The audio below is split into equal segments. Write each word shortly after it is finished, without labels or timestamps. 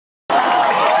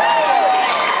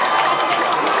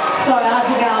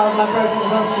my broken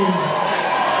costume.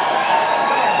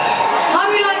 How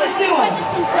do we like this new one?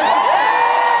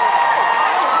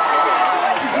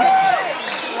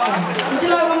 Would you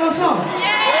like one more song?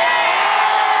 Yeah!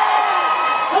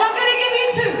 Well, I'm going to give you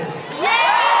two. Yeah!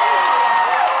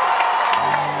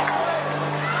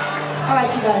 Alright,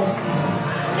 you guys.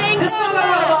 This song I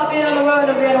wrote about being on the road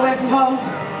and being away from home.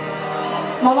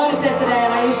 My mom said today,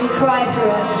 and I usually cry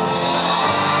through it.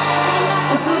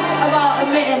 It's about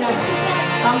admitting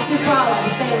I'm too proud to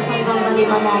say that sometimes I need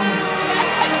my mom.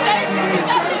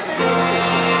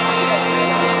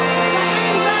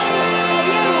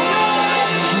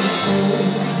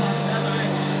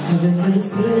 Everything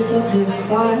seems to be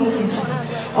fine.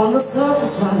 On the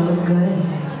surface I look good.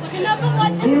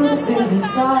 I feel the same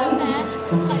inside.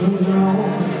 Something's wrong.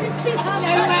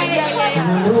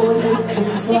 And I know you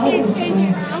can tell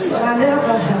me, but I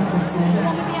never have to say.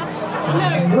 You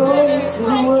don't need to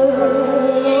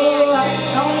worry.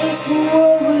 Don't need to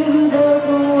worry. There's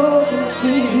no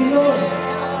urgency here.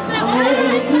 I'm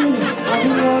ready. I'll be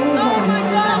alright.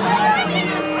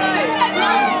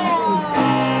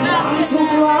 I'm too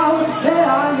proud to say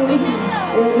I need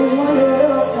anyone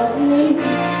else but me.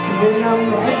 And then I'm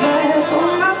right back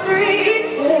on my street,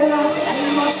 and I find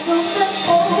myself at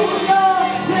home. No,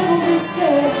 never be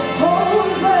scared.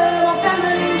 Home's where my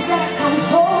family's at. I'm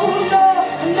home, no,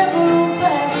 and never look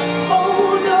back.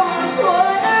 Hold on to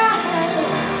what I have.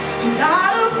 I'm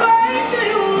not afraid to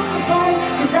use the phone,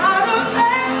 'cause I don't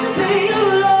have to be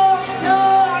alone. No,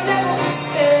 I'll never be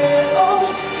scared. Oh,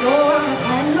 so I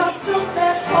find myself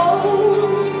at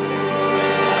home.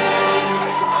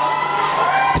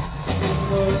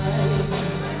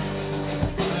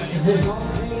 There's one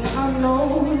thing I know,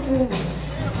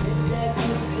 something that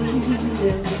you feel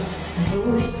it. I know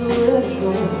it's a way to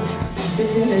go,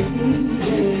 everything is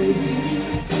easy.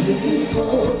 Looking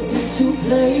forward to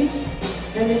place,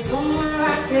 and it's somewhere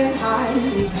I can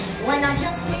hide when I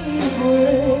just need a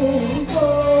break.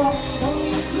 Oh, don't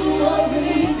need to worry,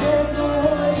 there's no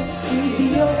urgency.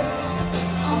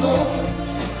 I'm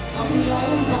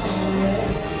on my way.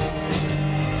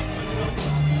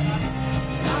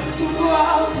 Too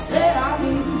proud to say I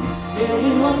need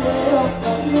anyone else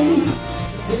but me.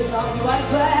 Then I'm right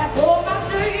back